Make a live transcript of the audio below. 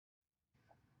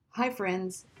Hi,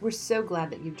 friends. We're so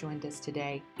glad that you've joined us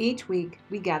today. Each week,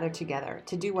 we gather together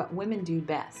to do what women do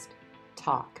best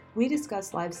talk. We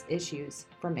discuss life's issues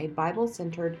from a Bible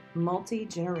centered, multi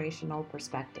generational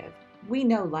perspective. We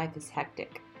know life is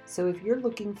hectic, so if you're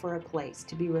looking for a place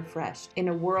to be refreshed in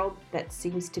a world that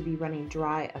seems to be running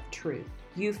dry of truth,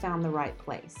 you found the right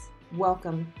place.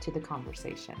 Welcome to the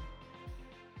conversation.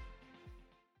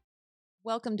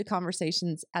 Welcome to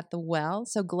Conversations at the Well.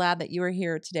 So glad that you are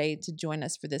here today to join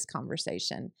us for this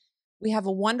conversation. We have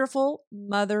a wonderful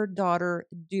mother-daughter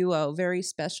duo, very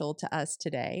special to us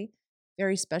today,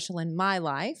 very special in my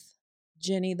life.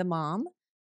 Jenny, the mom,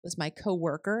 was my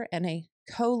co-worker and a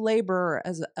co-laborer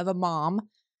of a mom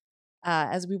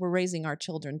as we were raising our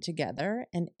children together.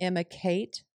 And Emma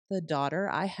Kate, the daughter,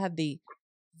 I had the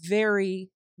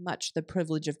very much the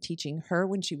privilege of teaching her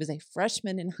when she was a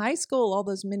freshman in high school all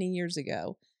those many years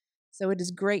ago. So it is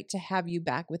great to have you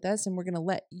back with us, and we're going to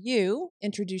let you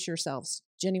introduce yourselves.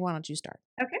 Jenny, why don't you start?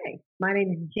 Okay, my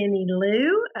name is Jenny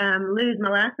Lou. Lou is my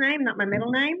last name, not my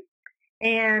middle name,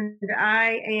 and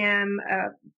I am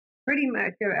pretty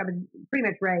much. I was pretty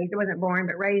much raised. I wasn't born,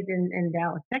 but raised in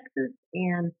Dallas, Texas,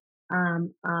 and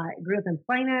I grew up in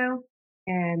Plano,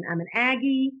 and I'm an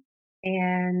Aggie,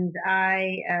 and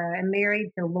I am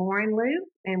married to Lauren Lou,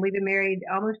 and we've been married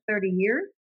almost 30 years,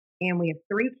 and we have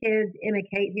three kids. Emma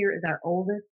Kate here is our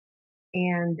oldest,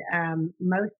 and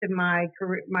most of my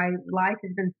career, my life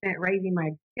has been spent raising my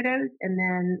kiddos. And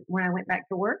then when I went back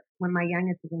to work, when my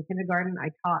youngest was in kindergarten, I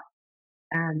taught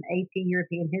AP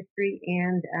European History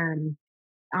and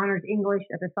honors English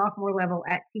at the sophomore level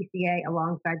at TCA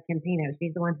alongside Campino.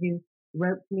 She's the one who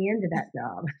roped me into that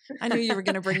job. I knew you were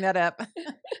going to bring that up.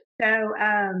 So,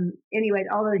 anyways,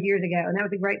 all those years ago, and that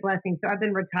was a great blessing. So I've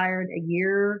been retired a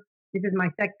year. This is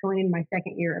going into my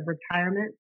second year of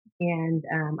retirement, and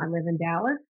I live in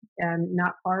Dallas,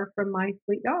 not far from my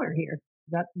sweet daughter here.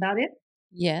 That's about it.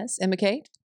 Yes, Emma Kate?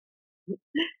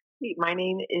 My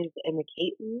name is Emma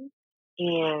Caton,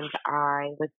 and I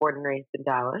was born and raised in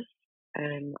Dallas.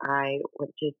 I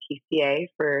went to TCA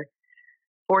for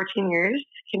 14 years,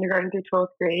 kindergarten through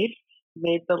 12th grade,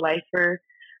 made the lifer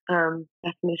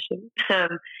definition.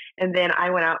 And then I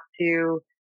went out to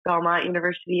Belmont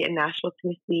University in Nashville,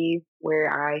 Tennessee, where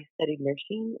I studied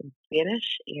nursing and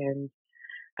Spanish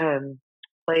and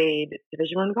played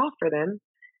Division I golf for them,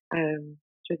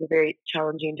 which was a very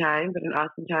challenging time, but an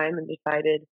awesome time, and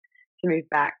decided to move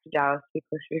back to Dallas to be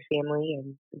closer to family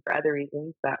and for other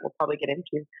reasons that we'll probably get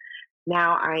into.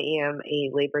 Now I am a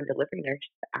labor and delivery nurse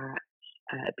at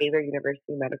Baylor University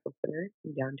Medical Center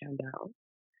in downtown Dallas.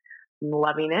 I'm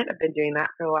loving it. I've been doing that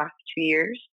for the last 2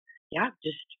 years. Yeah,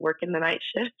 just working the night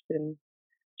shift and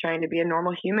trying to be a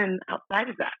normal human outside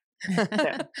of that.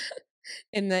 So.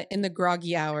 in the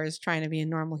groggy hours, trying to be a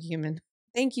normal human.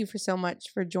 Thank you so much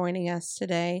for joining us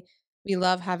today. We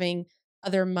love having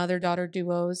other mother-daughter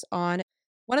duos on.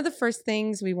 One of the first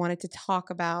things we wanted to talk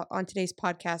about on today's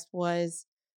podcast was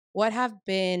what have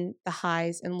been the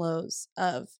highs and lows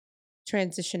of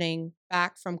transitioning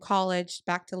back from college,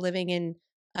 back to living in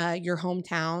your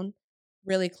hometown,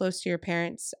 really close to your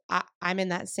parents. I'm in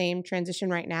that same transition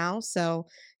right now. So,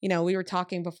 we were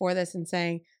talking before this and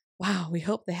saying, wow, we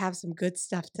hope they have some good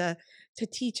stuff to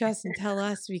teach us and tell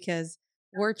us, because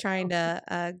we're trying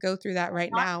to go through that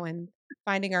right now and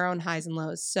finding our own highs and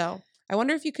lows. So I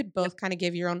wonder if you could both kind of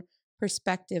give your own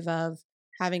perspective of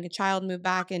having a child move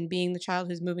back and being the child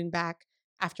who's moving back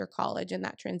after college and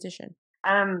that transition.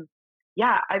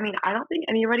 Yeah, I mean, I don't think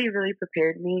anybody really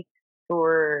prepared me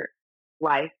for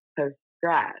life post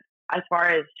grad as far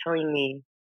as telling me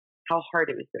how hard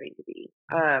it was going to be.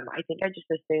 I think I just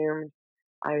assumed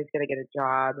I was going to get a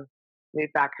job, move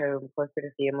back home closer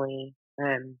to family,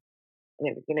 and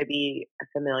it was going to be a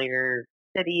familiar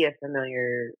city, a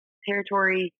familiar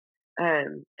territory.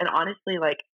 And honestly,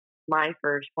 like my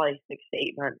first probably 6 to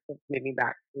 8 months of moving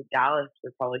back to Dallas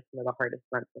were probably some of the hardest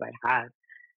months that I had.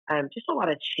 Just a lot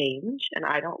of change, and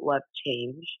I don't love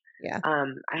change. Yeah.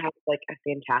 I had like a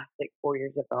fantastic 4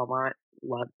 years at Belmont,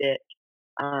 loved it,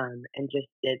 and just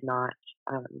did not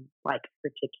like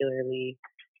particularly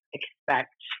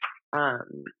expect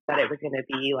that it was going to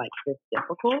be like this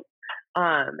difficult.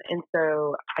 And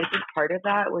so I think part of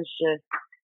that was just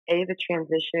the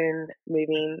transition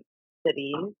moving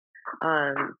cities,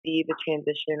 b the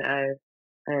transition of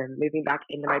moving back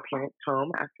into my parents'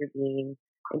 home after being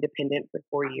independent for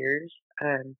 4 years,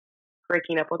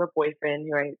 breaking up with a boyfriend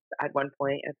who I at one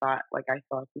point I thought like I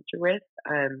saw a future with,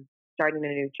 starting a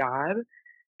new job,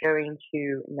 going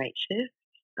to night shift,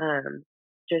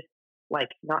 just like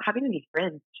not having any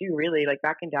friends too. Really, like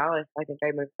back in Dallas, I think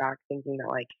I moved back thinking that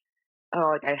like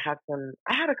like I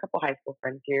had a couple high school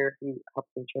friends here who helped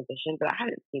me transition, but I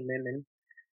hadn't seen them in,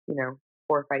 you know,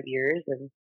 4 or 5 years. And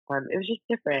it was just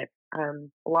different.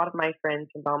 A lot of my friends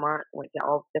from Belmont went to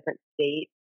all different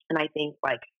states. And I think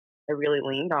like I really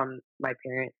leaned on my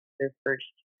parents those first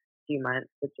few months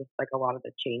with just like a lot of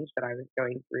the change that I was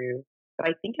going through. But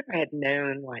I think if I had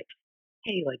known like,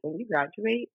 hey, like when you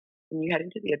graduate, when you head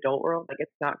into the adult world, like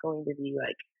it's not going to be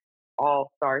like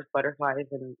all stars, butterflies,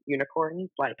 and unicorns.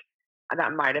 Like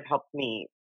that might have helped me,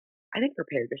 I think,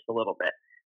 prepare just a little bit.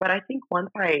 But I think once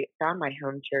I found my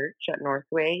home church at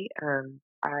Northway,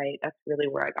 I that's really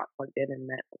where I got plugged in and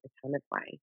met like a ton of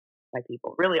my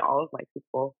people, really all of my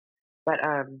people. But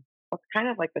that's kind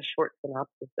of like the short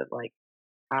synopsis of like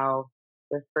how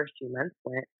the first few months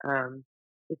went.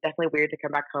 It's definitely weird to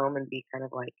come back home and be kind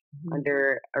of like Mhm.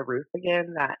 under a roof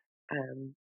again that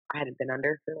um, I hadn't been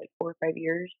under for like 4 or 5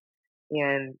 years,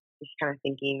 and just kind of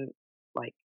thinking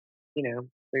like,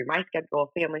 through my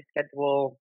schedule, family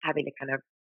schedule, having to kind of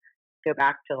go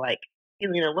back to like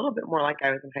feeling a little bit more like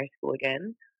I was in high school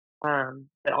again,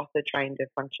 but also trying to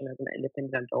function as an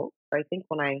independent adult. So I think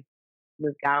when I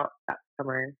moved out that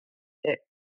summer, it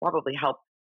probably helped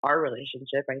our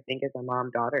relationship, I think, as a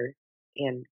mom daughter.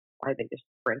 And I think just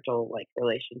parental like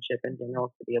relationship in general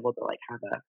to be able to like have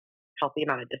a healthy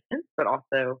amount of distance, but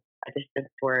also a distance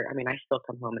where I mean I still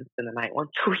come home and spend the night once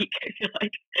a week, I feel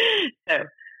like. So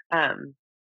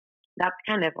that's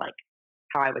kind of like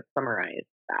how I would summarize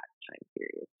that time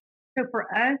period. So for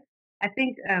us, I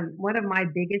think one of my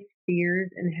biggest fears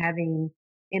in having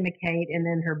Emma Kate and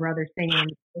then her brother Sam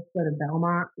just go to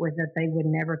Belmont was that they would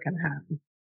never come home.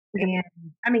 And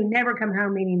I mean, never come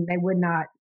home, meaning they would not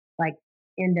like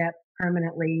end up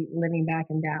permanently living back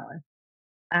in Dallas.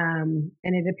 And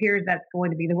it appears that's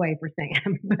going to be the way for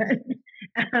Sam, but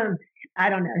I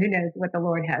don't know. Who knows what the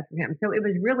Lord has for him? So it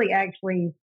was really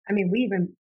actually, I mean, we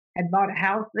even had bought a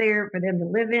house there for them to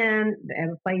live in,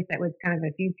 and a place that was kind of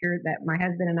a future that my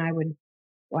husband and I would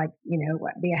like,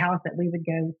 be a house that we would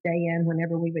go stay in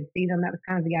whenever we would see them. That was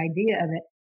kind of the idea of it.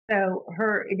 So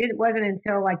it wasn't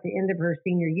until like the end of her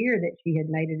senior year that she had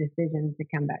made a decision to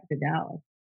come back to Dallas,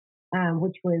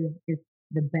 which was just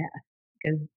the best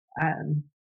because um,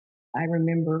 I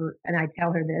remember, and I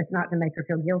tell her this not to make her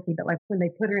feel guilty, but like when they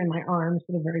put her in my arms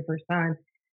for the very first time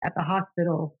at the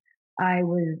hospital, I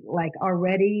was like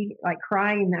already like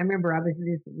crying. I remember I was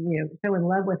just, so in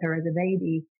love with her as a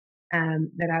baby,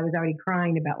 that I was already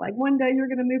crying about like one day you're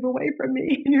going to move away from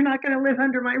me and you're not going to live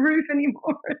under my roof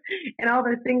anymore, and all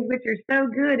those things which are so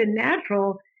good and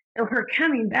natural. So her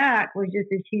coming back was just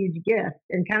this huge gift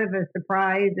and kind of a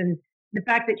surprise, and the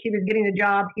fact that she was getting a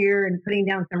job here and putting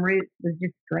down some roots was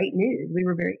just great news. We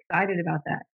were very excited about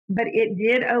that. But it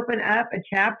did open up a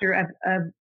chapter of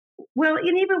well,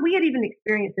 and even we had even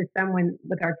experienced as someone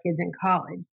with our kids in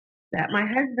college that my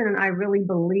husband and I really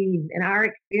believe in our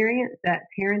experience that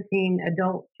parenting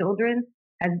adult children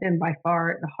has been by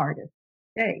far the hardest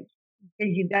stage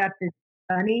because you've got this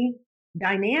funny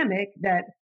dynamic that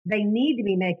they need to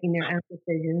be making their own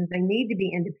decisions. They need to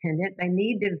be independent. They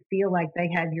need to feel like they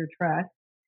have your trust.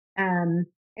 And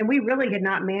we really had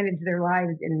not managed their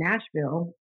lives in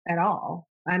Nashville at all.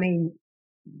 I mean,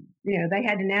 they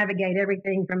had to navigate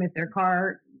everything from if their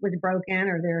car was broken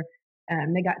or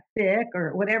they got sick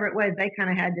or whatever it was. They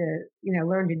kind of had to,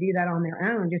 learn to do that on their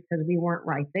own just because we weren't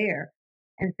right there.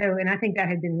 And I think that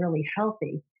had been really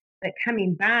healthy. But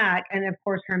coming back, and of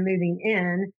course, her moving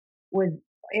in was,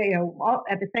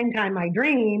 at the same time my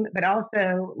dream, but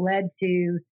also led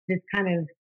to this kind of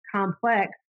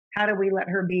complex. How do we let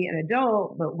her be an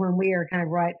adult, but when we are kind of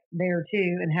right there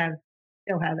too and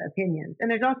still have opinions. And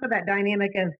there's also that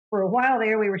dynamic of for a while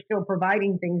there we were still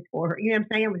providing things for her. You know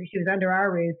what I'm saying? She was under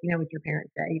our roof, what your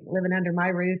parents say, living under my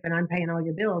roof and I'm paying all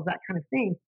your bills, that kind of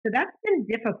thing. So that's been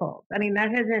difficult. I mean,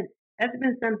 that's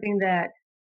been something that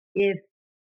if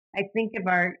I think of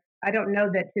I don't know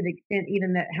that to the extent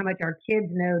even that how much our kids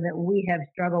know that we have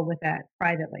struggled with that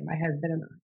privately, my husband and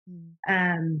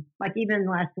I. Like even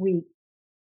last week,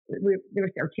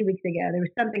 or 2 weeks ago, there was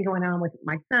something going on with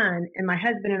my son, and my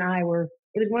husband and I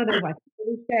it was one of those like, what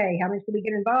do we say? How much do we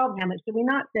get involved? How much do we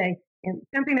not say? And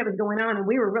something that was going on, and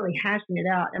we were really hashing it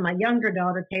out. And my younger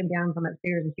daughter came down from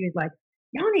upstairs, and she was like,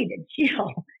 y'all need to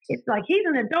chill. It's like, he's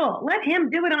an adult. Let him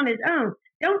do it on his own.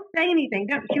 Don't say anything.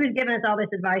 She was giving us all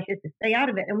this advice just to stay out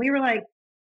of it. And we were like,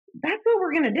 that's what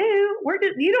we're going to do.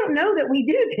 You don't know that we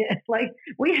do this. Like,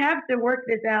 we have to work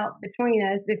this out between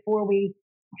us before we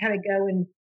kind of go and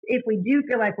if we do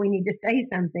feel like we need to say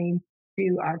something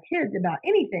to our kids about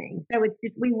anything. So it's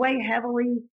just, we weigh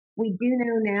heavily. We do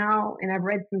know now, and I've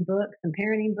read some books, some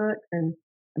parenting books, and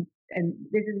and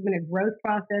this has been a growth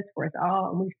process for us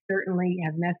all, and we certainly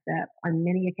have messed up on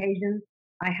many occasions.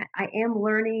 I am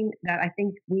learning that I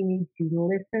think we need to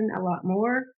listen a lot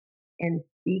more and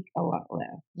speak a lot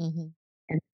less. Hmm.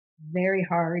 And it's very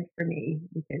hard for me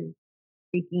because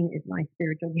speaking is my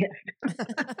spiritual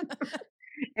gift.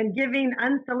 And giving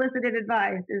unsolicited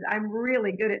advice is I'm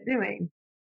really good at doing.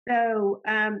 So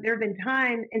there have been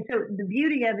times, and so the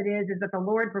beauty of it is that the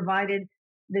Lord provided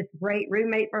this great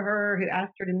roommate for her who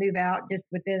asked her to move out just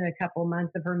within a couple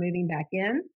months of her moving back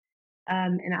in.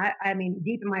 And I mean,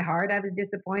 deep in my heart, I was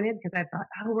disappointed because I thought,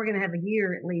 oh, we're going to have a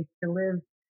year at least to live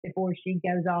before she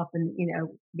goes off and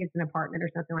gets an apartment or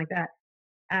something like that.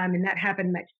 And that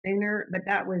happened much sooner. But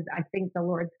that was, I think, the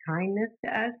Lord's kindness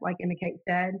to us. Like Emma Kate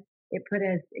said, it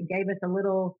gave us a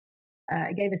little,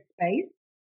 it gave us space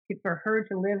for her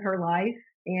to live her life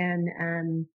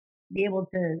and be able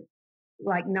to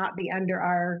like not be under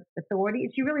our authority.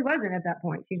 She really wasn't at that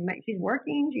point. She's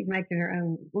working, she's making her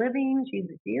own living,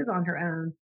 she is on her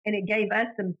own, and it gave us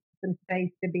some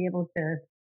space to be able to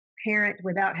parent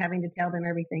without having to tell them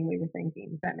everything we were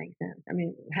thinking. If that makes sense. I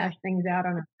mean, hash things out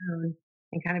on our own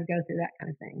and kind of go through that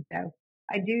kind of thing. So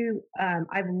I do.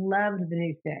 I've loved the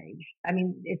new stage. I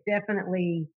mean, it's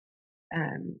definitely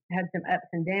had some ups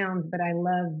and downs, but I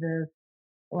love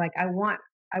like I want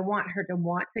her to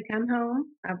want to come home.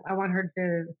 I want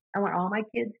all my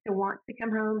kids to want to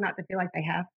come home, not to feel like they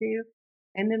have to.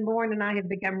 And then Lauren and I have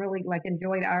become really like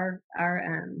enjoyed our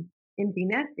empty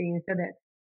nesting, so that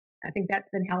I think that's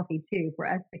been healthy too for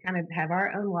us to kind of have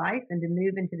our own life and to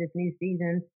move into this new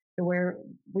season to where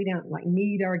we don't like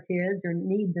need our kids or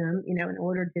need them, in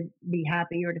order to be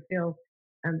happy or to feel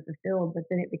fulfilled. But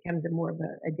then it becomes a more of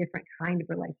a different kind of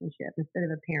relationship instead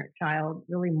of a parent child,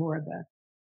 really more of a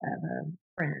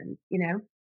friend,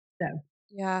 So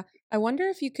Yeah. I wonder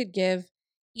if you could give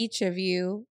each of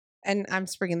you, and I'm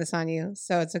springing this on you,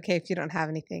 so it's okay if you don't have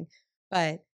anything,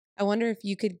 but I wonder if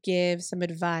you could give some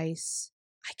advice.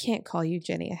 I can't call you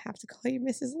Jenny. I have to call you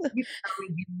Mrs. Lou. you can call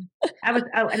me Jenny. I was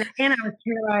and I was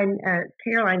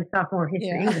Caroline sophomore history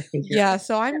Yeah. English teacher. Yeah.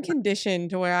 So I'm conditioned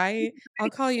to where I'll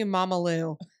call you Mama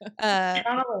Lou.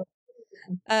 Oh,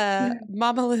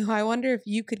 Mama Lou, I wonder if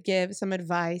you could give some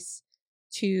advice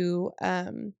to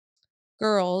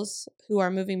girls who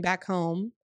are moving back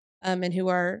home, and who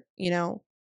are,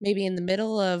 maybe in the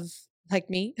middle of, like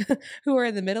me, who are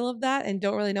in the middle of that and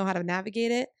don't really know how to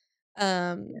navigate it.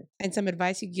 And some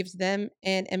advice you could give to them.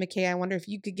 And Emma Kay, I wonder if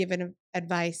you could give an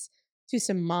advice to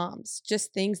some moms,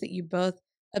 just things that you both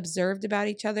observed about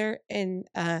each other, and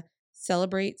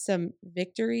celebrate some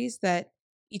victories that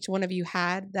each one of you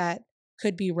had that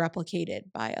could be replicated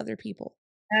by other people.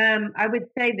 I would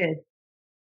say this.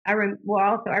 I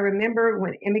remember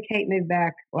when Emma Kate moved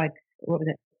back, like what was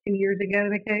it, 2 years ago?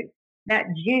 Emma Kate. That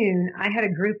June, I had a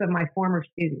group of my former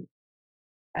students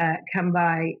come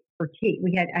by for tea.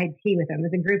 I had tea with them. It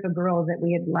was a group of girls that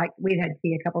we'd had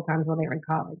tea a couple times while they were in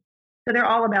college. So they're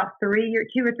all about 2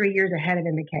 or 3 years ahead of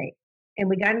Emma Kate. And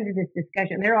we got into this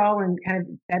discussion. They're all kind of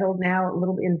settled now a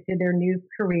little bit into their new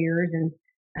careers, and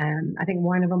I think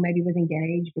one of them maybe was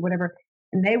engaged or whatever.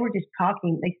 And they were just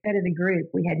talking. They said as a group,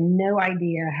 we had no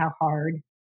idea how hard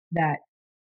that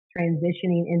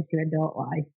transitioning into adult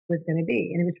life was going to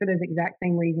be. And it was for those exact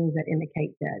same reasons that Emma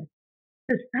Kate said.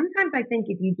 So sometimes I think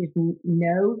if you just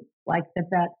know, like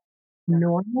that's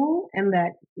normal and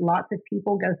that lots of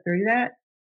people go through that,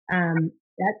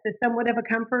 that's somewhat of a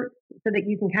comfort, so that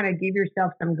you can kind of give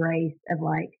yourself some grace of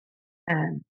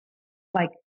um, like,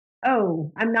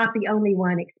 oh, I'm not the only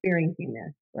one experiencing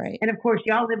this. Right. And of course,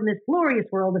 y'all live in this glorious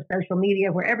world of social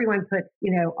media where everyone puts,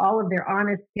 all of their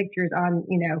honest pictures on,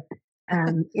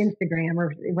 Instagram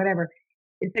or whatever.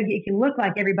 And so it can look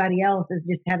like everybody else is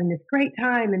just having this great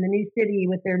time in the new city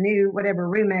with their new whatever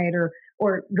roommate,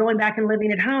 or going back and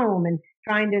living at home and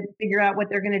trying to figure out what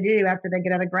they're going to do after they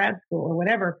get out of grad school or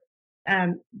whatever.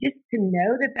 Just to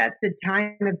know that that's a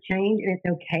time of change, and it's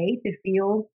okay to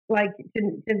feel like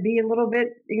to be a little bit,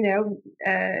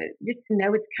 just to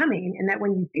know it's coming, and that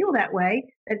when you feel that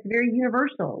way, that's very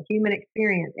universal human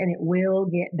experience, and it will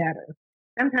get better.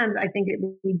 Sometimes I think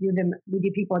we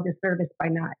do people a disservice by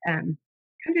not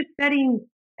kind of setting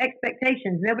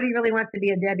expectations. Nobody really wants to be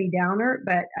a Debbie Downer,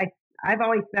 but I've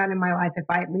always found in my life, if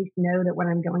I at least know that what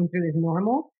I'm going through is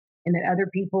normal and that other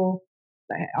people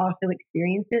also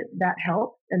experience it, that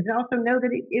helps. And to also know that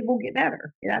it will get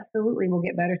better. It absolutely will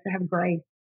get better. So have grace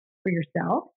for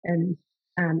yourself and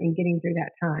in getting through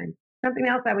that time. Something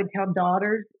else I would tell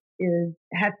daughters is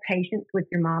have patience with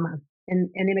your mama, and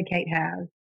Emma Kate has.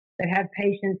 But have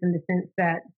patience in the sense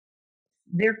that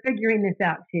they're figuring this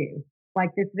out too. Like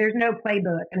this, there's no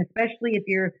playbook, and especially if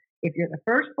you're if you're the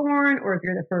firstborn or if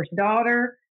you're the first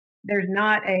daughter, there's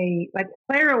not like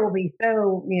Clara will be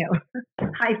so,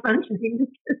 high functioning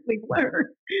because we've learned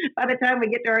by the time we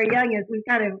get to our youngest, we've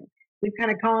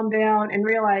kind of calmed down and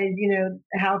realized,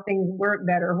 how things work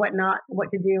better, what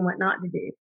to do and what not to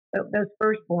do. So those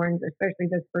firstborns, especially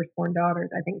those firstborn daughters,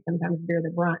 I think sometimes bear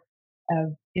the brunt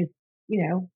of just,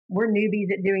 we're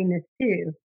newbies at doing this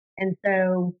too. And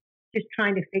so just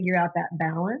trying to figure out that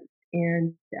balance.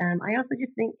 And I also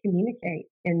just think communicate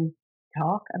and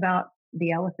talk about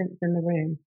the elephants in the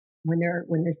room when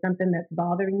there's something that's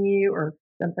bothering you or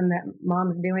something that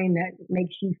mom's doing that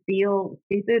makes you feel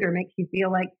stupid or makes you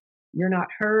feel like you're not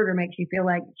heard or makes you feel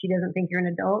like she doesn't think you're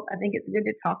an adult. I think it's good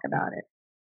to talk about it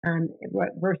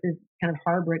versus kind of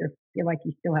harbor it or feel like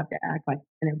you still have to act like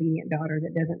an obedient daughter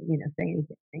that doesn't, say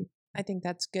anything. I think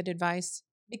that's good advice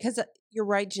because you're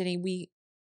right, Jenny. We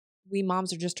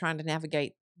moms are just trying to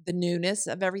navigate the newness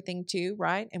of everything too,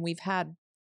 right? And we've had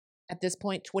at this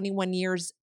point 21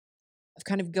 years of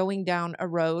kind of going down a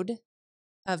road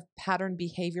of pattern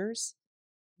behaviors,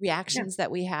 reactions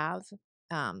that we have.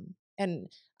 And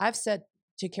I've said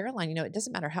to Caroline, it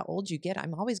doesn't matter how old you get,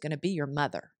 I'm always going to be your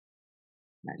mother.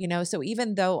 Right. So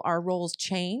even though our roles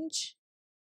change,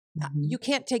 you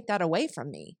can't take that away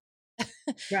from me.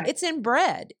 Right. It's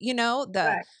inbred,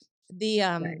 right.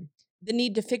 The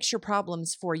need to fix your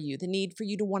problems for you, the need for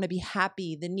you to want to be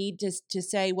happy, the need to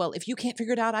say, well, if you can't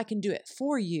figure it out, I can do it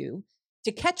for you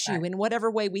to catch you in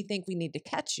whatever way we think we need to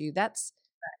catch you. That's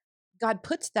God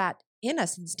puts that in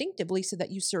us instinctively so that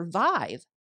you survive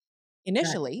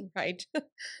initially. Right.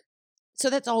 So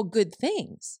that's all good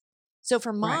things. So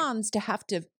for moms to have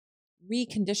to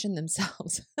recondition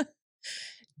themselves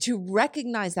to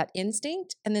recognize that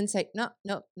instinct and then say, no,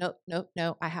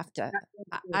 I have to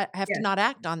not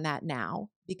act on that now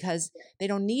because they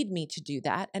don't need me to do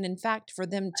that. And in fact, for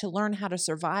them to learn how to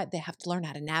survive, they have to learn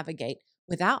how to navigate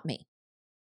without me.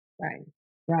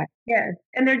 Right. Yes.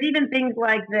 And there's even things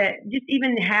like that, just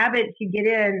even habits you get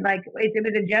in, like it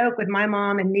was a joke with my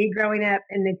mom and me growing up,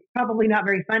 and it's probably not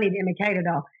very funny to imitate at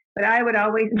all. But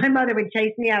my mother would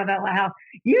chase me out of the house.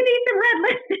 You need some red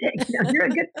lipstick. You're a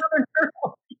good Southern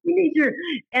girl. You need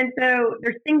and so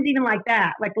there's things even like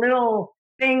that, like little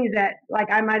things that like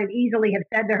I might have easily have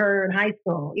said to her in high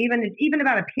school, even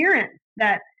about appearance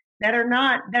that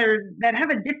have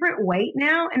a different weight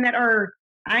now and that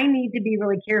I need to be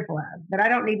really careful of, but I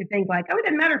don't need to think like, oh, it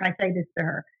doesn't matter if I say this to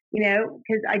her,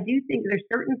 because I do think there's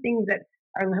certain things that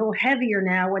are a little heavier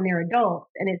now when they're adults,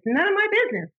 and it's none of my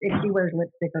business if she wears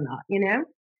lipstick or not,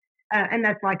 and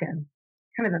that's like a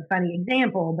kind of a funny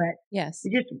example, but yes,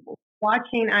 just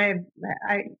watching, I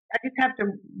just have to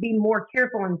be more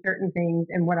careful in certain things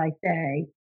and what I say.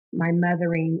 My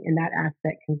mothering in that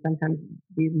aspect can sometimes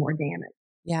do more damage.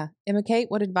 Yeah. Emma Kate,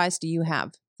 what advice do you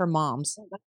have for moms? Oh,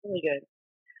 that's really good.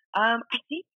 I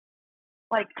think,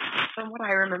 like, from what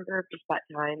I remember of just that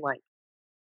time, like,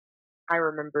 I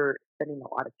remember spending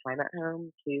a lot of time at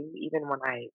home, too. Even when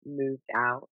I moved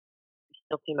out, I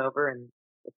still came over and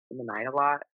spend the night a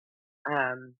lot.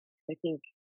 I think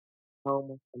home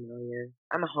was familiar.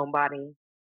 I'm a homebody.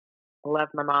 I love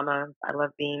my mama. I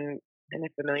love being in a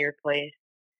familiar place.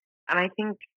 And I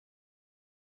think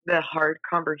the hard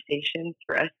conversations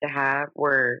for us to have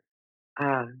were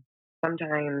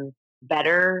sometimes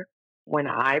better when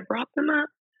I brought them up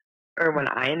or when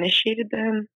I initiated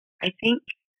them, I think.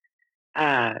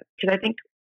 Because I think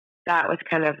that was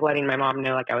kind of letting my mom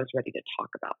know like I was ready to talk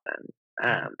about them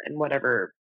and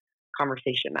whatever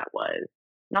conversation that was.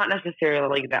 Not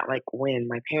necessarily that like when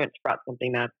my parents brought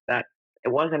something up that it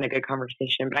wasn't a good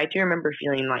conversation, but I do remember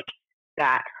feeling like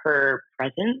that her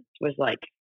presence was like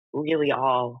really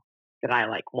all that I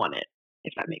like wanted,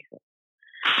 if that makes sense.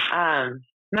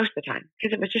 Most of the time,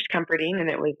 because it was just comforting and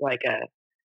it was like a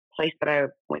place that I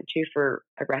went to for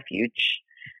a refuge.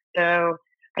 So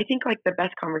I think like the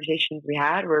best conversations we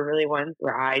had were really ones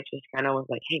where I just kind of was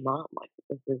like, "Hey, mom, like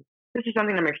this is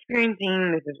something I'm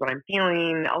experiencing. This is what I'm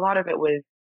feeling." A lot of it was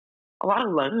a lot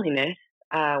of loneliness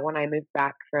when I moved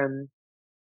back from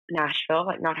Nashville,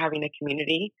 like not having a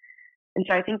community. And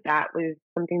so I think that was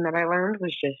something that I learned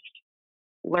was just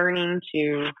learning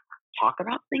to talk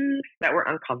about things that were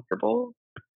uncomfortable.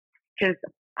 Because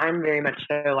I'm very much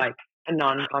so like a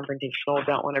non-confrontational,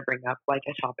 don't want to bring up like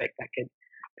a topic that could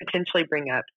potentially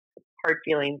bring up hard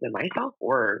feelings in myself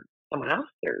or someone else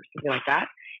or something like that.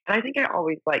 And I think I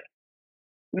always like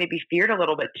maybe feared a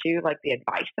little bit too, like the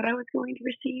advice that I was going to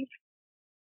receive.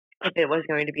 If it was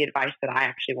going to be advice that I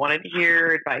actually wanted to hear,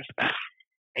 advice that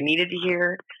I needed to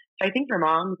hear. So I think for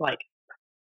moms, like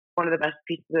one of the best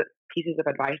pieces of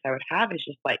advice I would have is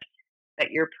just like that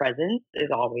your presence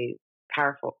is always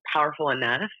powerful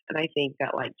enough. And I think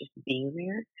that like just being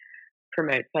there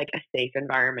promotes like a safe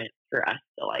environment for us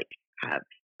to like have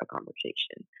a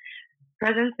conversation.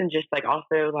 Presence and just like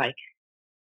also like,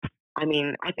 I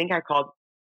mean, I think I called,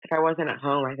 if I wasn't at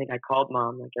home, I think I called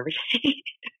mom like every day.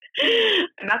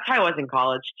 And that's how I was in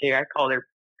college too. I called her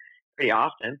pretty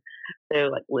often. So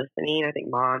like listening, I think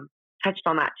mom touched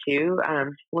on that too.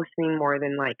 Listening more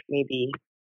than like maybe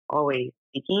always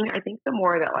speaking. I think the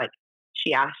more that like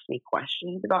she asked me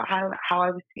questions about how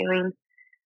I was feeling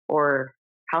or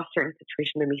how certain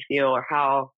situation made me feel or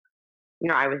how,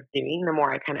 I was doing, the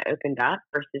more I kind of opened up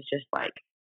versus just like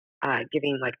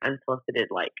giving like unsolicited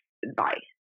like advice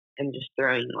and just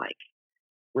throwing like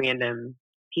random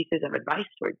pieces of advice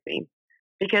towards me.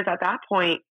 Because at that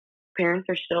point, parents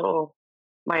are still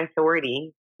my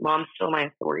authority. Mom's still my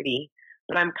authority.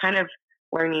 But I'm kind of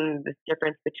learning this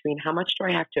difference between how much do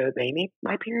I have to obey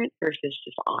my parents versus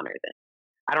just honor them.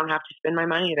 I don't have to spend my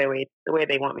money the way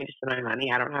they want me to spend my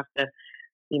money. I don't have to,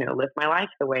 live my life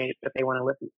the way that they want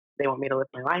me to live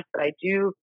my life. But I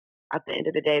do, at the end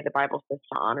of the day, the Bible says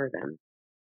to honor them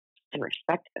and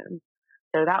respect them.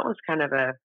 So that was kind of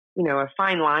a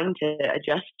fine line to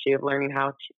adjust to, of learning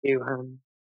how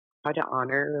to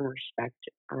honor and respect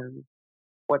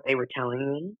what they were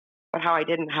telling me, but how I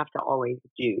didn't have to always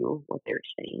do what they were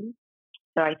saying.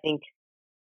 So I think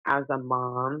as a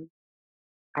mom,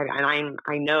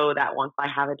 I know that once I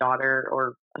have a daughter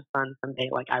or a son someday,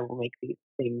 like I will make these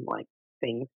same like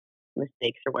things,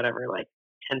 mistakes or whatever, like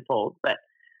tenfold. But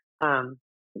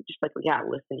just like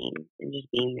listening and just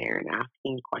being there and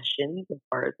asking questions as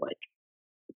far as like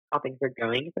how things are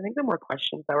going. I think the more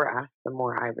questions that were asked, the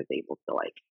more I was able to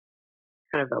like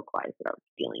kind of vocalize what I was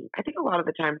feeling. I think a lot of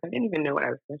the times I didn't even know what I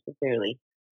was necessarily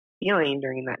feeling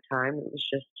during that time. It was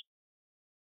just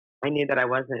I knew that I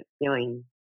wasn't feeling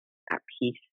at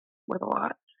peace with a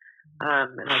lot.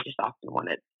 And I just often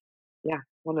wanted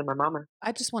my mama.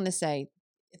 I just want to say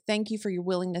thank you for your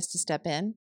willingness to step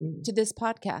in to this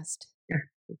podcast.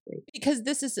 Because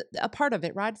this is a part of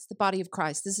it, right? It's the body of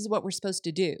Christ. This is what we're supposed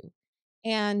to do.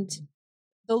 And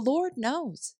the Lord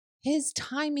knows his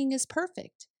timing is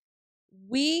perfect.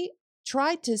 We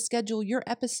tried to schedule your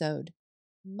episode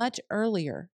much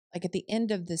earlier, like at the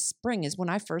end of the spring is when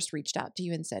I first reached out to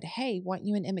you and said, hey, want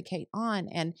you and Emma Kate on?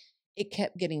 And it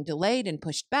kept getting delayed and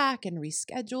pushed back and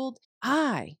rescheduled.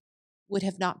 I would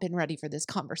have not been ready for this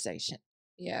conversation.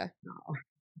 Yeah. No.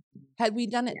 Had we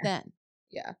done it then.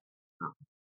 Yeah.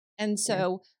 And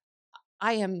so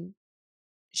I am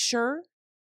sure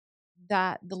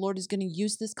that the Lord is going to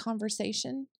use this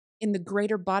conversation in the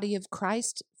greater body of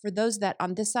Christ for those that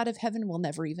on this side of heaven will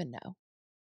never even know.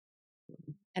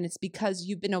 And it's because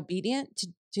you've been obedient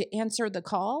to answer the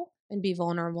call and be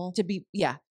vulnerable. To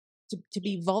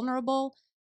be vulnerable,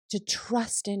 to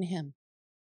trust in him.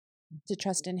 To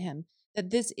trust in him.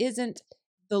 That this isn't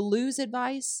the lose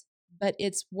advice, but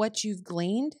it's what you've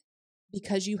gleaned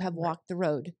because you have walked the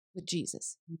road with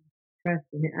Jesus. Trust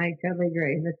me, I totally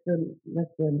agree. That's the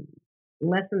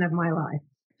lesson of my life.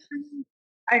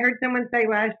 I heard someone say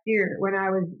last year when I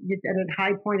was just at a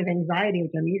high point of anxiety,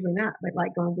 which I'm usually not, but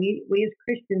like going, we as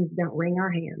Christians don't wring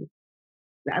our hands.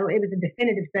 It was a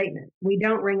definitive statement. We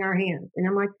don't wring our hands. And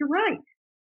I'm like, you're right.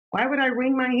 Why would I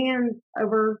wring my hands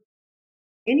over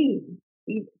any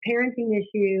parenting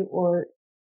issue or,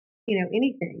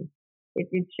 anything? It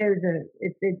shows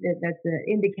that's an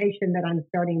indication that I'm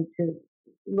starting to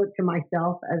look to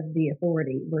myself as the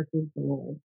authority versus the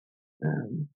Lord.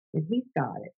 And he's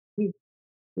got it. He's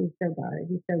so got it.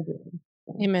 He's so good.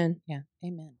 So. Amen. Yeah.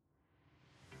 Amen.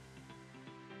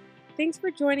 Thanks for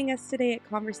joining us today at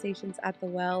Conversations at the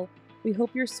Well. We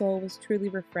hope your soul was truly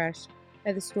refreshed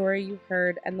by the story you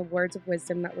heard and the words of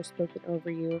wisdom that were spoken over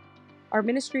you. Our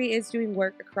ministry is doing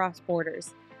work across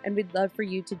borders, and we'd love for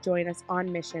you to join us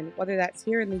on mission, whether that's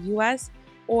here in the U.S.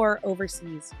 or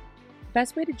overseas. The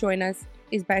best way to join us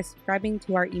is by subscribing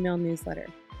to our email newsletter.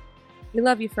 We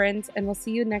love you, friends, and we'll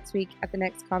see you next week at the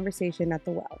next Conversation at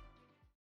the Well.